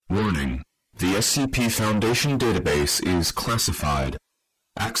Warning: the SCP Foundation database is classified.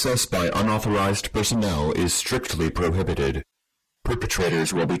 Access by unauthorized personnel is strictly prohibited.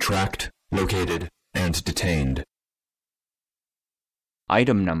 Perpetrators will be tracked, located, and detained.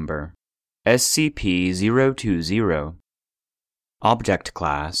 Item Number SCP-020 Object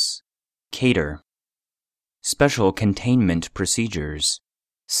Class Cater Special Containment Procedures.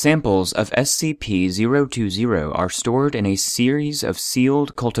 Samples of SCP-020 are stored in a series of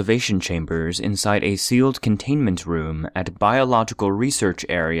sealed cultivation chambers inside a sealed containment room at Biological Research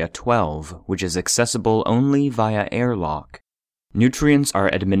Area 12, which is accessible only via airlock. Nutrients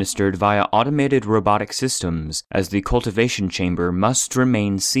are administered via automated robotic systems, as the cultivation chamber must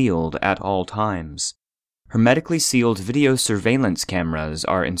remain sealed at all times. Hermetically sealed video surveillance cameras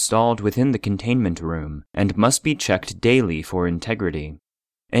are installed within the containment room and must be checked daily for integrity.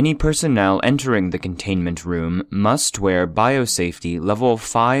 Any personnel entering the containment room must wear biosafety Level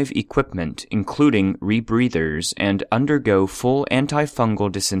 5 equipment, including rebreathers, and undergo full antifungal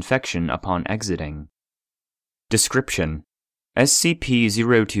disinfection upon exiting. Description: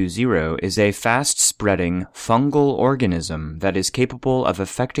 SCP-020 is a fast-spreading, fungal organism that is capable of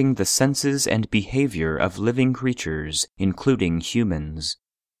affecting the senses and behavior of living creatures, including humans.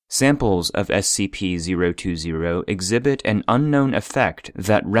 Samples of SCP-020 exhibit an unknown effect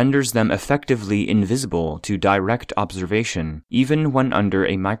that renders them effectively invisible to direct observation, even when under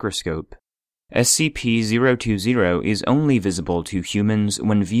a microscope. SCP-020 is only visible to humans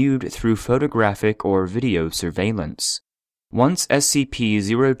when viewed through photographic or video surveillance. Once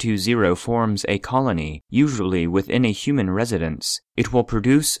SCP-020 forms a colony, usually within a human residence, it will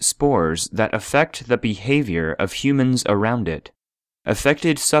produce spores that affect the behavior of humans around it.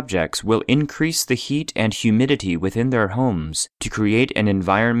 Affected subjects will increase the heat and humidity within their homes to create an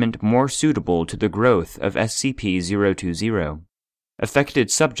environment more suitable to the growth of SCP-020. Affected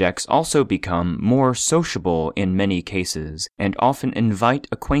subjects also become more sociable in many cases, and often invite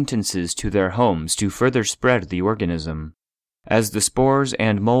acquaintances to their homes to further spread the organism. As the spores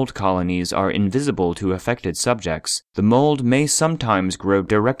and mold colonies are invisible to affected subjects, the mold may sometimes grow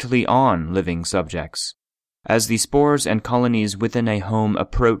directly on living subjects. As the spores and colonies within a home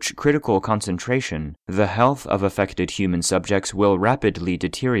approach critical concentration, the health of affected human subjects will rapidly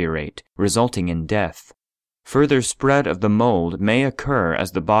deteriorate, resulting in death. Further spread of the mold may occur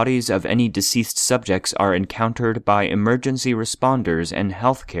as the bodies of any deceased subjects are encountered by emergency responders and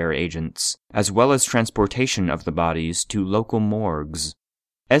healthcare agents, as well as transportation of the bodies to local morgues.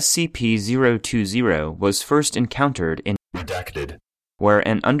 SCP-020 was first encountered in Redacted, where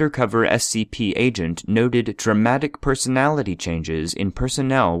an undercover SCP agent noted dramatic personality changes in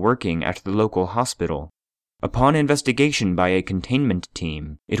personnel working at the local hospital. Upon investigation by a containment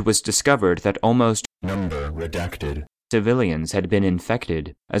team, it was discovered that almost Number redacted, civilians had been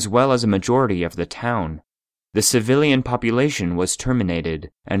infected, as well as a majority of the town. The civilian population was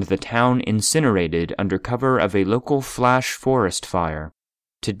terminated, and the town incinerated under cover of a local flash forest fire.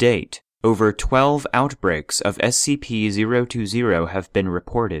 To date, over 12 outbreaks of SCP-020 have been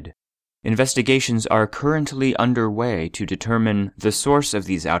reported. Investigations are currently underway to determine the source of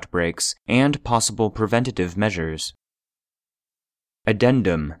these outbreaks and possible preventative measures.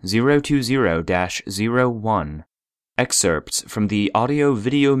 Addendum 020-01 Excerpts from the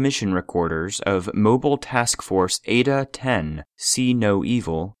audio-video mission recorders of Mobile Task Force Ada-10 See No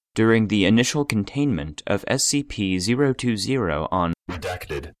Evil during the initial containment of SCP-020 on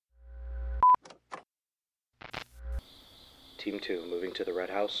redacted. Team 2, moving to the Red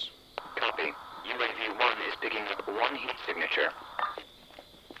House. Copy. UAV-1 is picking up one heat signature.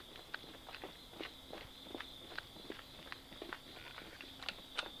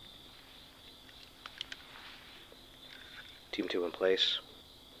 Team 2 in place.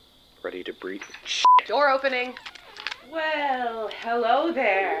 Ready to breach. Door opening. Well, hello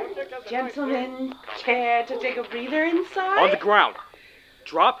there. Gentlemen, care to take a breather inside? On the ground.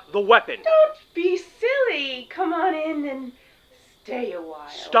 Drop the weapon. Don't be silly. Come on in and stay a while.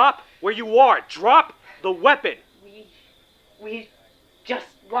 Stop where you are. Drop the weapon. We just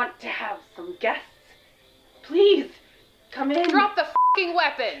want to have some guests. Please, come in. Drop the f***ing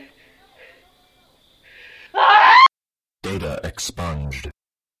weapon. Ah! Data expunged.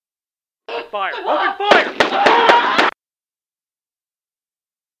 Fire. Open fire!